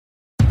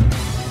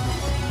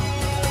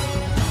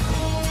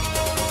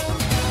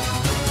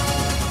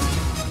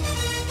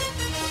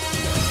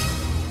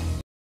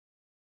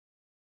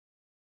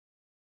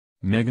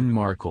Meghan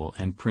Markle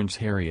and Prince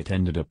Harry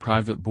attended a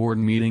private board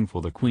meeting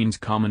for the Queen's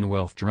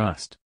Commonwealth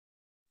Trust.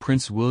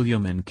 Prince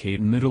William and Kate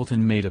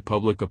Middleton made a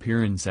public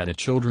appearance at a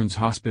children's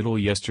hospital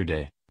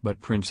yesterday,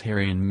 but Prince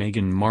Harry and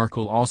Meghan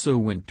Markle also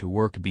went to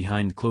work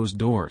behind closed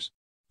doors.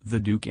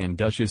 The Duke and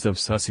Duchess of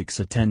Sussex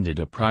attended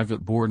a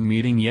private board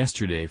meeting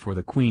yesterday for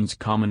the Queen's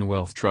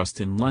Commonwealth Trust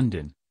in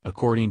London,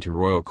 according to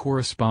royal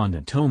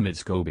correspondent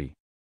Omid Scobie.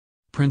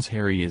 Prince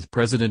Harry is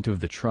president of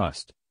the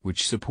Trust,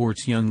 which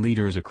supports young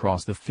leaders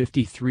across the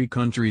 53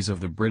 countries of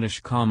the British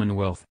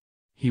Commonwealth.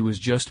 He was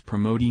just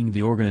promoting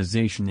the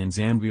organization in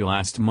Zambia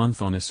last month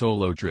on a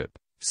solo trip,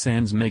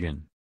 sans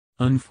Meghan.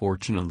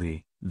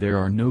 Unfortunately, there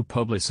are no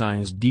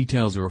publicized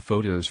details or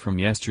photos from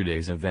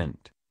yesterday's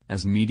event,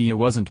 as media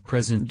wasn't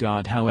present.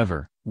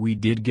 However, we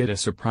did get a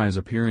surprise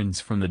appearance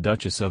from the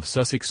Duchess of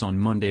Sussex on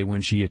Monday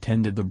when she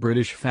attended the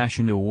British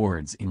Fashion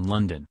Awards in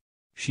London.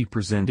 She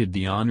presented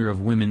the honor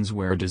of Women's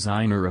Wear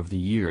Designer of the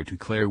Year to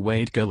Claire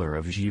Waitkeller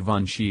of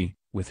Givenchy,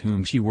 with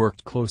whom she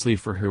worked closely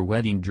for her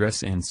wedding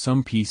dress and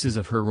some pieces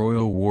of her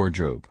royal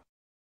wardrobe.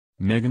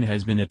 Meghan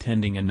has been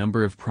attending a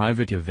number of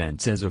private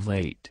events as of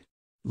late.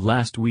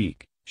 Last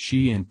week,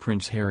 she and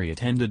Prince Harry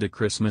attended a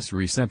Christmas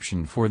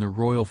reception for the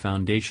Royal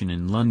Foundation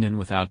in London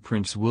without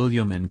Prince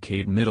William and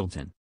Kate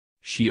Middleton.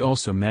 She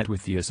also met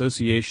with the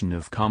Association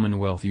of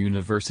Commonwealth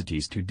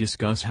Universities to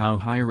discuss how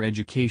higher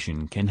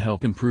education can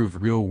help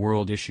improve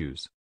real-world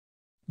issues.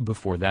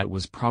 Before that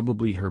was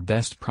probably her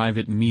best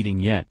private meeting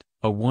yet,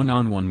 a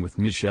one-on-one with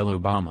Michelle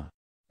Obama.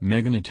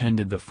 Meghan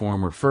attended the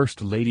former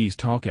First Lady's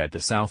talk at the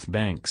South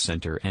Bank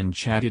Center and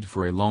chatted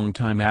for a long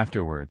time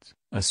afterwards,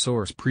 a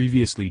source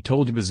previously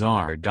told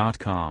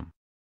Bazaar.com.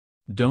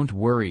 Don't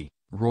worry,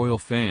 royal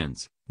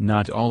fans,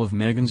 not all of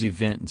Meghan's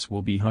events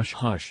will be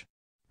hush-hush.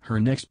 Her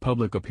next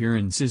public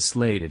appearance is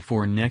slated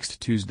for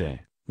next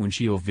Tuesday, when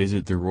she'll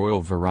visit the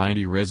Royal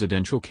Variety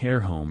residential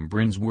care home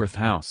Brinsworth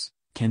House,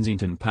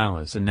 Kensington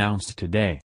Palace announced today.